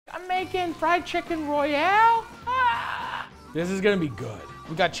I'm making fried chicken royale. Ah! This is gonna be good.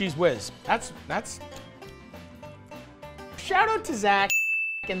 We got cheese whiz. That's. Shout out to Zach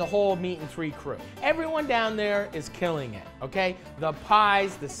and the whole Meat and 3 crew. Everyone down there is killing it, okay? The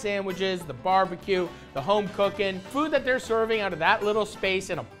pies, the sandwiches, the barbecue, the home cooking, food that they're serving out of that little space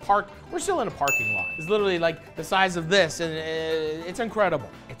in a park. We're still in a parking lot. It's literally like the size of this, and it's incredible.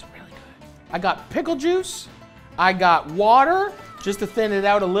 It's really good. I got pickle juice. I got water, just to thin it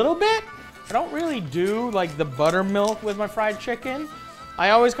out a little bit. I don't really do like the buttermilk with my fried chicken. I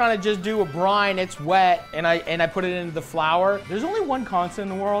always kind of just do a brine, it's wet, and I put it into the flour. There's only one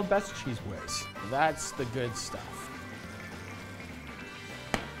constant in the world, that's cheese whiz. That's the good stuff.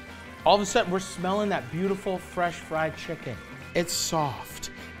 All of a sudden, we're smelling that beautiful, fresh fried chicken. It's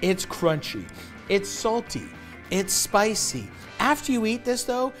soft, it's crunchy, it's salty, it's spicy. After you eat this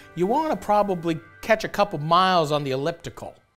though, you want to probably catch a couple miles on the elliptical.